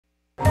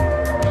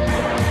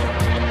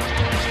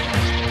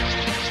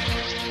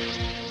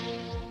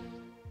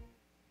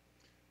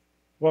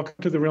Welcome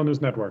to the Real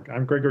News Network.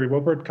 I'm Gregory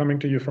Wilbert, coming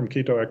to you from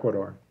Quito,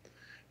 Ecuador.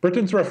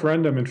 Britain's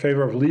referendum in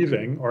favor of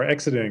leaving or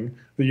exiting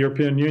the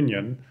European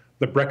Union,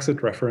 the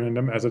Brexit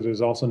referendum as it is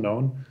also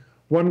known,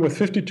 won with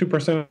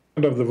 52%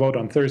 of the vote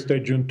on Thursday,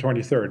 June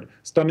 23rd,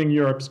 stunning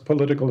Europe's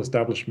political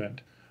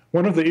establishment.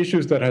 One of the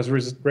issues that has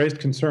raised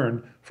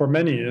concern for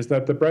many is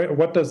that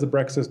what does the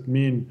Brexit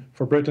mean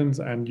for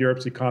Britain's and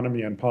Europe's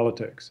economy and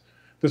politics?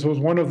 This was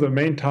one of the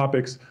main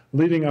topics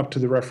leading up to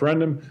the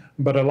referendum,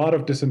 but a lot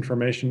of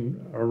disinformation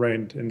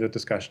reigned in the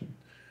discussion.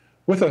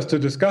 With us to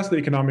discuss the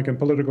economic and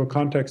political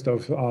context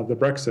of the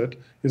Brexit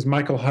is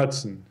Michael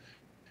Hudson.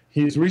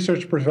 He's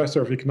research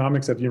professor of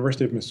economics at the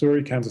University of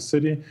Missouri, Kansas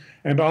City,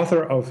 and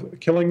author of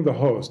Killing the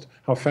Host,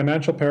 How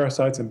Financial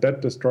Parasites and Debt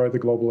Destroy the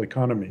Global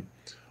Economy.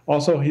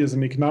 Also, he is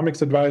an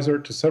economics advisor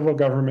to several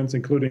governments,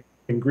 including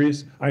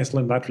Greece,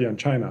 Iceland, Latvia, and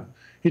China.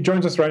 He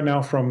joins us right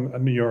now from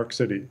New York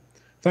City.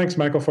 Thanks,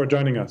 Michael, for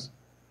joining us.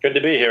 Good to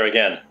be here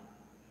again.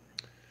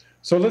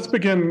 So let's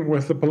begin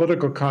with the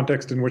political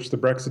context in which the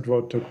Brexit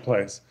vote took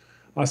place.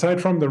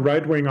 Aside from the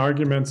right-wing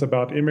arguments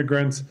about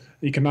immigrants,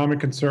 economic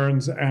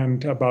concerns,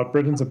 and about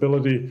Britain's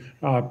ability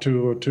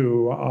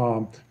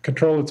to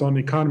control its own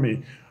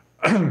economy,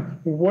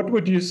 what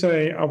would you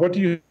say? What do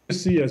you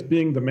see as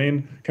being the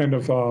main kind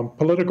of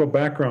political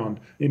background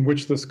in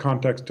which this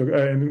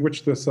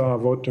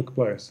vote took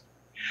place?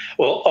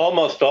 Well,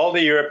 almost all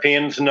the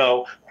Europeans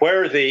know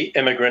where the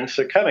immigrants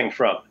are coming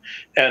from.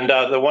 And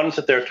the ones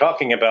that they're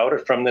talking about are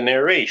from the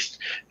Near East.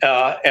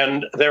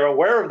 And they're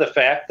aware of the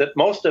fact that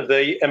most of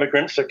the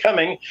immigrants are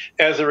coming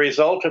as a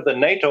result of the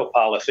NATO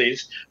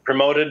policies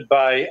promoted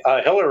by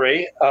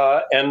Hillary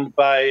and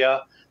by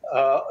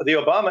the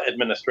Obama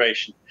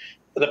administration.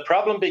 The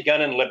problem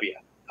began in Libya.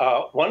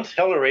 Once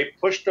Hillary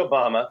pushed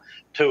Obama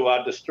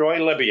to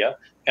destroy Libya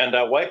and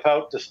wipe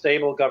out the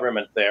stable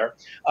government there,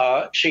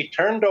 she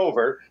turned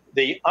over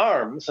the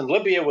arms, and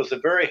Libya was a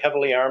very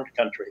heavily armed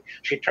country.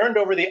 She turned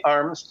over the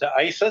arms to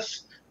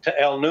ISIS, to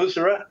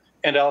al-Nusra,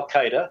 and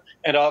al-Qaeda,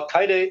 and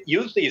al-Qaeda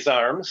used these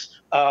arms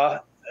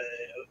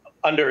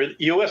under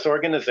U.S.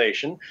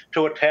 organization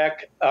to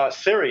attack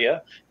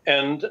Syria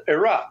and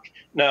Iraq.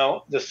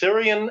 Now, the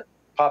Syrian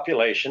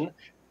population,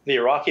 the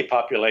Iraqi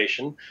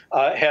population,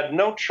 had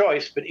no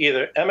choice but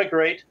either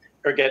emigrate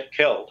or get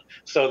killed.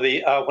 So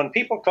when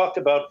people talk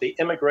about the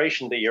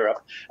immigration to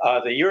Europe,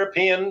 the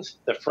Europeans,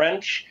 the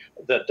French,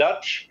 the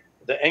Dutch,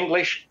 the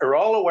English are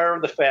all aware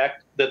of the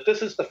fact that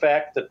this is the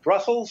fact that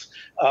Brussels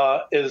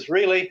is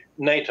really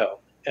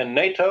NATO. And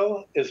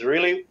NATO is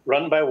really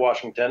run by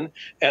Washington,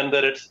 and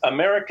that it's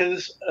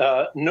America's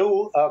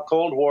new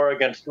Cold War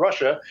against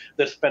Russia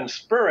that's been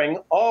spurring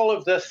all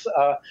of this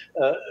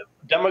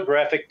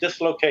demographic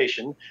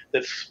dislocation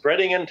that's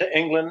spreading into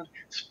England,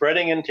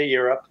 spreading into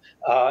Europe,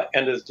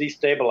 and is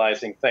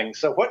destabilizing things.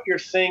 So what you're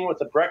seeing with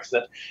the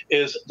Brexit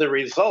is the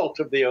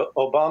result of the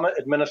Obama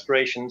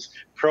administration's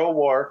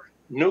pro-war,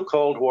 new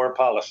Cold War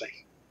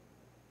policy.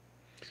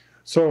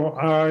 So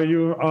are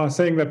you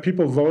saying that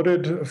people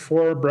voted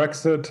for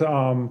Brexit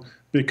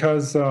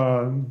because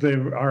they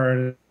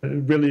are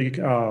really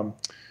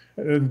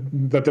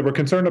that they were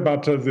concerned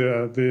about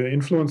the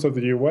influence of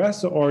the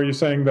U.S., or are you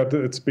saying that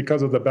it's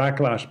because of the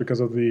backlash, because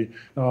of the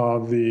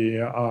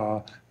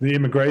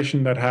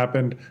immigration that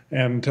happened,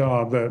 and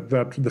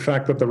the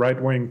fact that the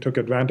right wing took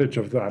advantage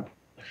of that?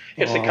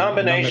 It's a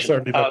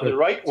combination. The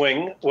right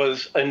wing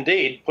was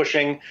indeed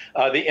pushing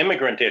the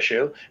immigrant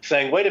issue,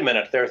 saying, wait a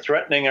minute, they're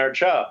threatening our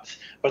jobs.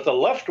 But the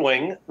left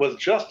wing was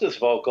just as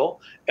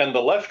vocal, and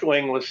the left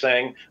wing was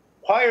saying,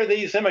 why are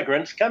these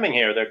immigrants coming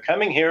here? They're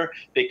coming here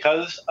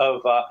because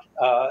of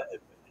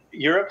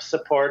Europe's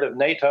support of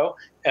NATO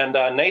and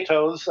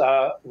NATO's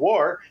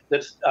war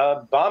that's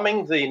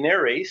bombing the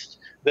Near East,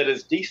 that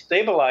is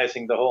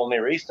destabilizing the whole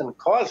Near East and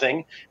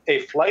causing a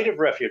flight of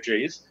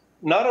refugees,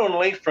 not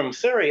only from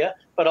Syria,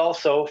 but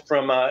also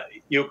from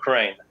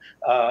Ukraine.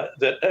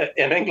 That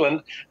in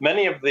England,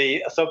 many of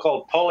the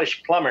so-called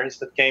Polish plumbers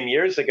that came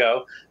years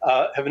ago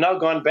have now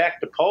gone back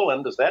to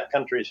Poland as that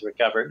country's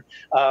recovered.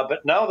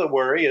 But now the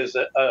worry is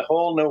a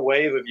whole new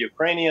wave of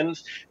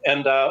Ukrainians.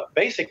 And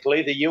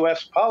basically, the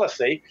U.S.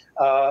 policy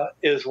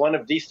is one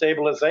of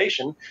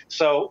destabilization.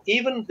 So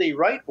even the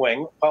right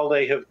wing, while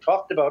they have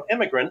talked about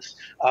immigrants,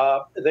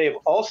 they've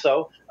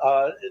also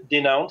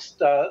denounced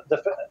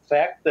the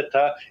fact that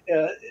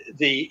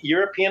the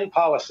European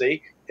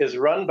policy is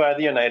run by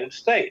the United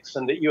States,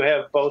 and that you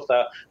have both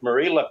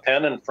Marine Le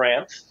Pen in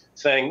France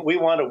saying, we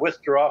want to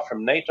withdraw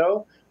from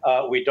NATO.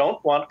 We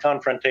don't want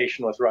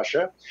confrontation with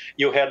Russia.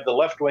 You had the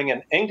left wing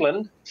in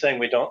England saying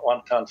we don't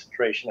want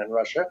concentration in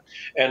Russia.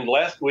 And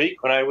last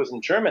week, when I was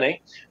in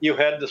Germany, you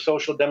had the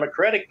Social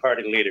Democratic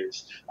Party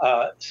leaders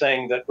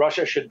saying that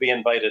Russia should be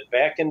invited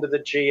back into the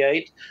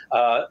G8,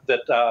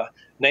 that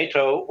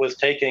NATO was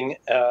taking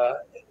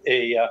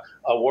a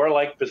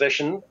warlike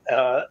position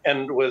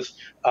and was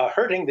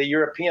hurting the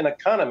European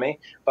economy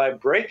by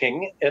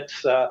breaking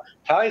its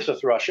ties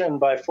with Russia and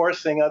by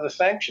forcing other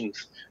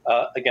sanctions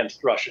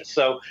against Russia.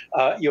 So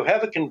you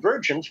have a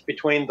convergence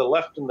between the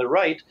left and the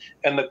right,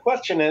 and the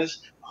question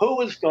is,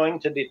 who is going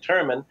to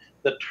determine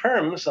the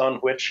terms on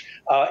which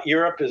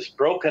Europe is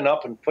broken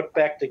up and put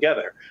back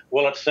together?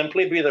 Will it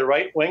simply be the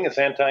right wing as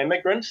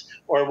anti-immigrants,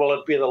 or will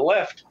it be the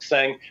left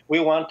saying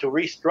we want to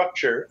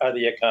restructure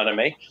the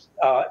economy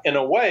in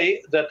a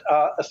way that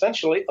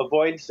essentially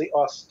avoids the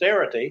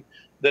austerity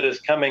that is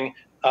coming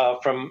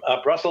from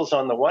Brussels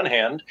on the one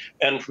hand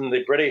and from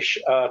the British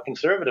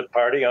Conservative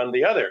Party on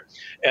the other?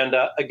 And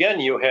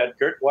again, you had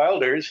Geert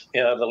Wilders,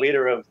 the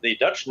leader of the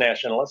Dutch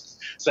nationalists,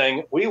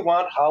 saying, we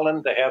want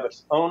Holland to have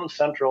its own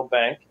central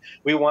bank.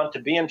 We want to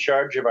be in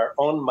charge of our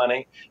own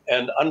money.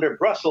 And under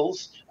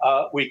Brussels,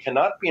 we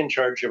cannot be in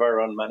charge of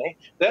our own money.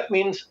 That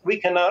means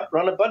we cannot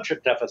run a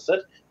budget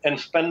deficit and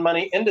spend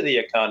money into the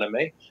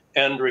economy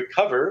and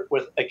recover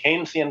with a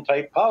Keynesian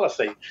type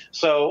policy.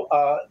 So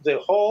the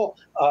whole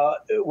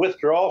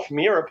withdrawal from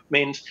Europe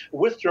means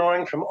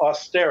withdrawing from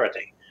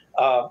austerity.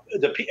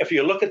 If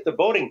you look at the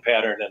voting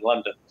pattern in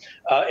London,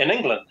 in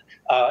England,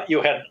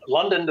 you had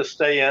London to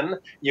stay in.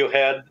 You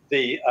had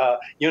the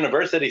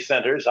university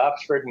centres,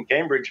 Oxford and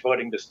Cambridge,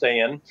 voting to stay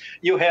in.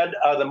 You had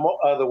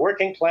the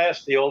working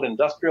class, the old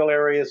industrial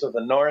areas of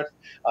the north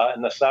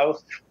and the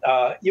south.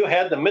 You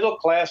had the middle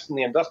class and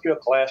the industrial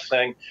class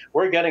saying,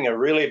 we're getting a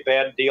really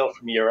bad deal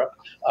from Europe.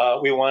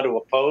 We want to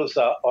oppose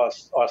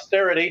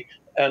austerity.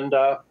 And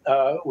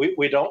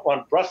we don't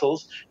want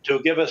Brussels to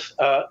give us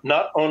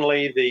not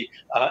only the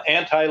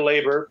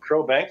anti-labor,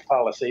 pro-bank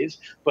policies,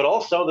 but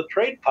also the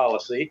trade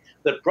policy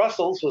that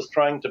Brussels was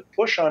trying to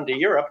push onto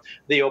Europe,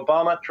 the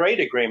Obama trade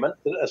agreement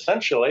that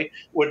essentially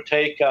would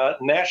take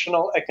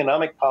national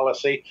economic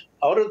policy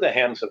out of the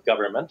hands of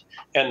government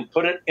and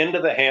put it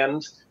into the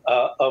hands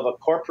of a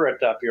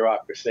corporate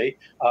bureaucracy,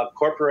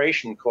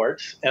 corporation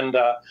courts, and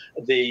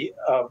the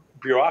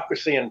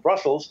bureaucracy in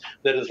Brussels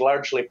that is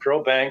largely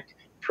pro-bank,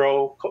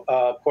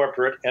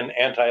 pro-corporate, and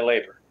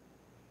anti-labor.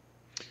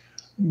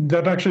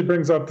 That actually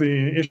brings up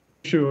the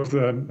issue of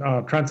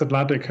the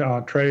Transatlantic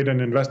Trade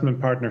and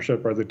Investment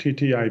Partnership, or the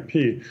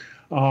TTIP.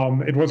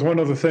 It was one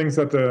of the things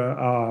that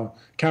the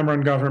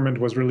Cameron government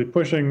was really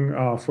pushing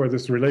for,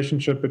 this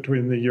relationship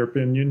between the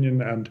European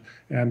Union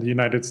and the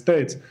United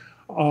States.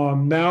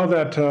 Now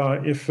that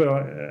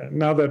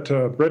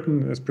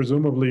Britain is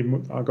presumably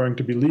going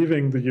to be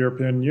leaving the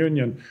European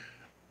Union,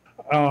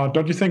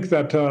 don't you think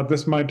that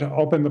this might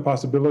open the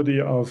possibility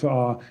of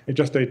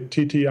just a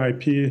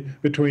TTIP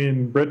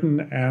between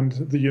Britain and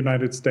the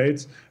United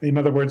States? In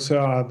other words,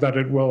 that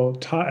it will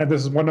tie, and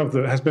this is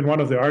has been one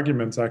of the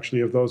arguments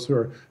actually of those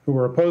who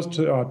were opposed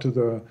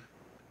to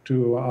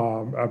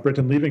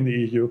Britain leaving the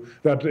EU,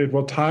 that it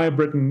will tie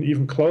Britain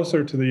even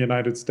closer to the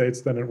United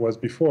States than it was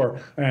before,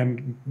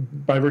 and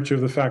by virtue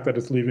of the fact that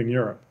it's leaving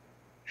Europe.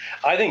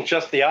 I think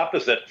just the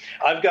opposite.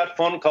 I've got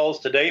phone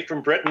calls today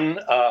from Britain,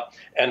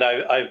 and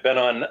I've been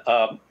on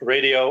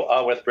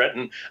radio with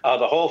Britain.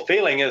 The whole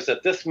feeling is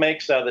that this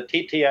makes the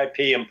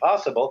TTIP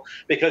impossible,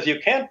 because you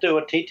can't do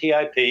a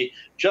TTIP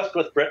just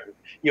with Britain.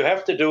 You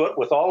have to do it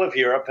with all of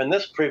Europe, and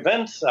this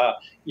prevents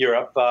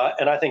Europe,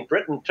 and I think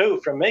Britain too,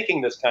 from making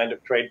this kind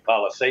of trade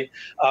policy.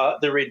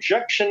 The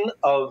rejection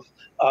of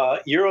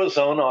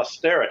Eurozone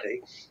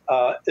austerity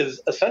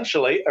is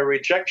essentially a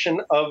rejection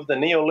of the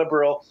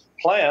neoliberal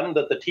plan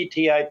that the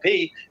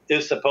TTIP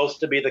is supposed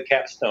to be the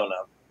capstone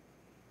of.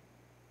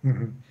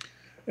 Mm-hmm.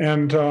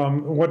 And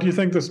what do you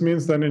think this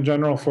means then in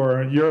general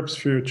for Europe's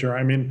future?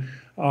 I mean,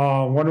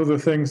 one of the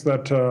things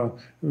that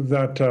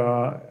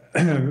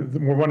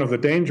one of the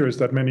dangers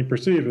that many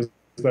perceive is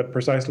that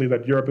precisely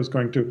that Europe is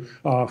going to,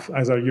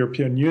 as a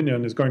European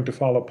Union, is going to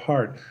fall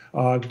apart.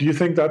 Do you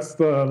think that's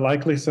the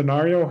likely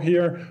scenario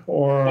here?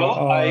 Or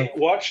well, I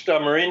watched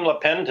Marine Le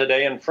Pen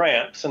today in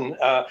France, and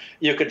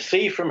you could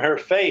see from her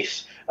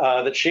face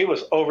that she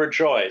was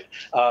overjoyed.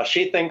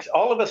 She thinks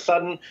all of a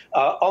sudden,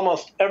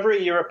 almost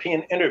every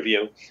European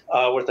interview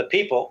with the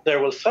people, there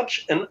was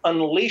such an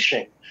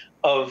unleashing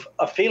of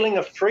a feeling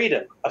of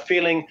freedom, a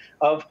feeling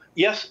of,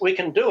 yes, we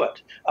can do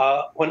it.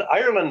 When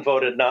Ireland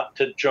voted not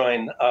to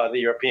join the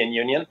European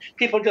Union,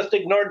 people just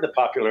ignored the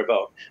popular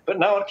vote. But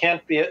now it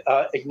can't be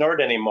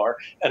ignored anymore.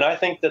 And I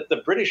think that the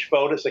British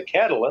vote is a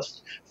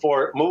catalyst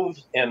for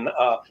moves in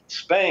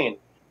Spain,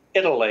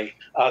 Italy,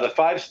 the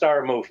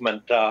Five-Star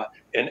Movement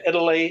in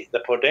Italy,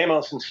 the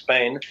Podemos in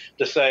Spain,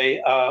 to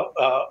say,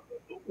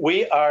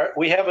 we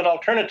have an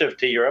alternative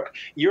to Europe.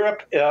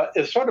 Europe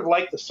is sort of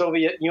like the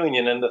Soviet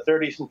Union in the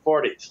 30s and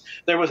 40s.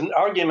 There was an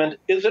argument,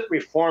 is it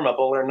reformable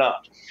or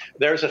not?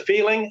 There's a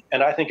feeling,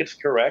 and I think it's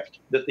correct,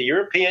 that the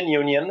European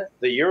Union,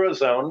 the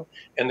Eurozone,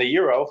 and the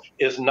Euro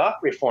is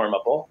not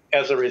reformable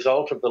as a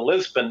result of the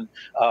Lisbon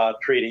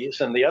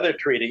treaties and the other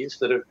treaties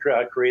that have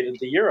created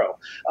the Euro.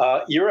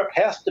 Europe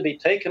has to be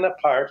taken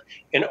apart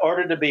in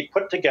order to be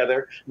put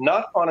together,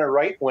 not on a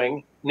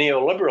right-wing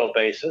neoliberal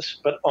basis,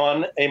 but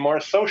on a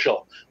more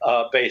social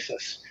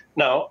basis.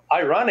 Now,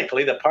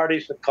 ironically, the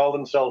parties that call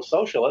themselves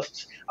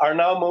socialists are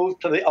now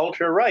moved to the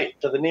ultra-right,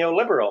 to the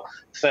neoliberal,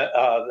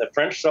 the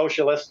French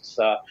socialists,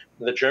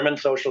 the German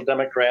social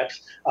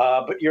democrats,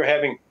 but you're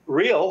having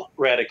real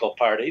radical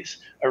parties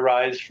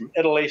arise from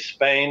Italy,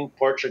 Spain,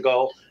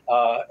 Portugal,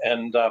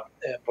 and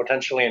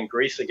potentially in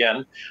Greece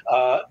again,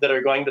 that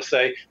are going to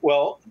say,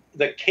 well,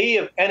 the key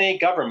of any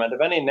government,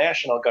 of any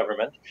national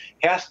government,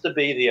 has to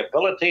be the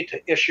ability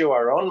to issue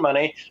our own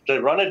money,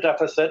 to run a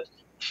deficit,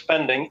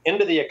 spending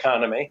into the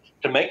economy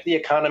to make the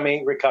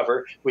economy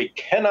recover. We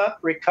cannot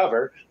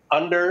recover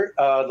under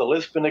the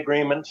Lisbon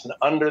agreements and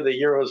under the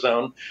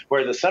Eurozone,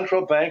 where the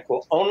central bank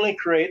will only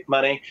create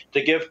money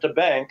to give to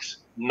banks,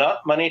 not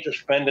money to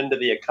spend into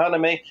the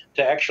economy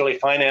to actually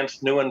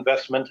finance new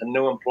investment and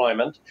new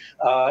employment.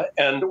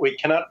 And we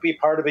cannot be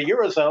part of a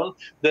Eurozone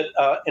that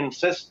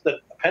insists that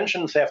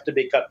pensions have to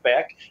be cut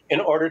back in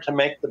order to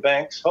make the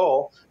banks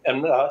whole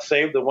and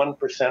save the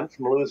 1%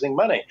 from losing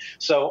money.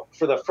 So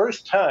for the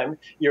first time,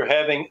 you're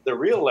having the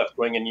real left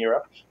wing in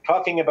Europe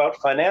talking about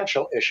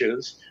financial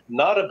issues,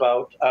 not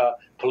about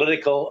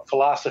political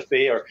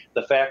philosophy or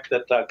the fact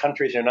that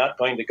countries are not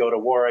going to go to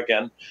war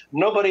again.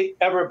 Nobody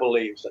ever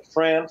believes that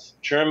France,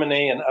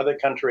 Germany, and other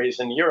countries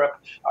in Europe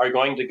are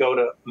going to go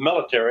to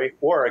military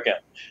war again.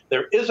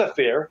 There is a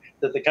fear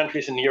that the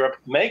countries in Europe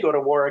may go to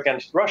war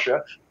against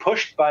Russia,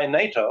 pushed by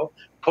NATO,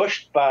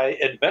 pushed by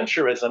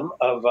adventurism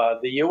of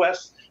the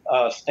U.S.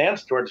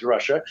 Stance towards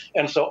Russia.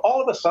 And so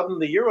all of a sudden,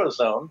 the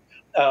Eurozone,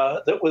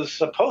 that was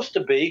supposed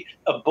to be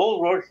a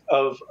bulwark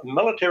of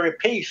military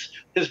peace,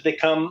 has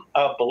become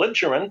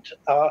belligerent,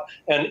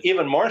 and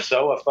even more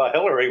so if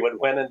Hillary would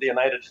win in the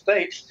United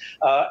States.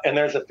 And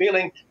there's a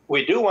feeling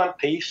we do want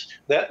peace.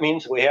 That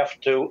means we have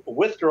to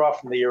withdraw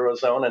from the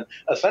Eurozone. And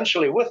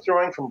essentially,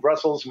 withdrawing from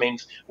Brussels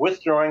means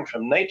withdrawing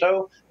from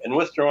NATO and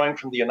withdrawing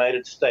from the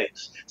United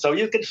States. So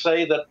you could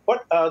say that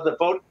what the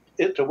vote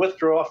to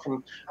withdraw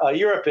from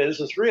Europe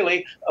is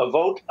really a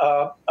vote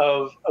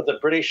of the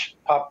British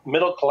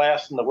middle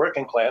class and the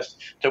working class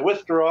to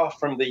withdraw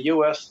from the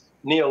U.S.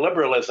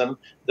 neoliberalism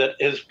that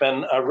has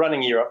been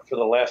running Europe for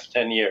the last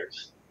 10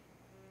 years.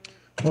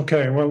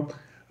 Okay, well,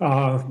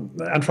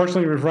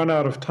 unfortunately, we've run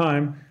out of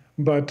time.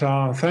 But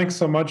thanks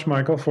so much,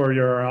 Michael, for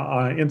your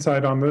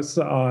insight on this.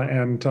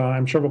 And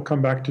I'm sure we'll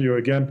come back to you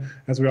again,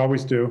 as we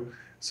always do.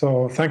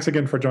 So thanks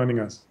again for joining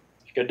us.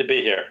 Good to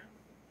be here.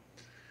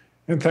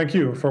 And thank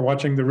you for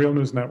watching the Real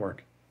News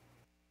Network.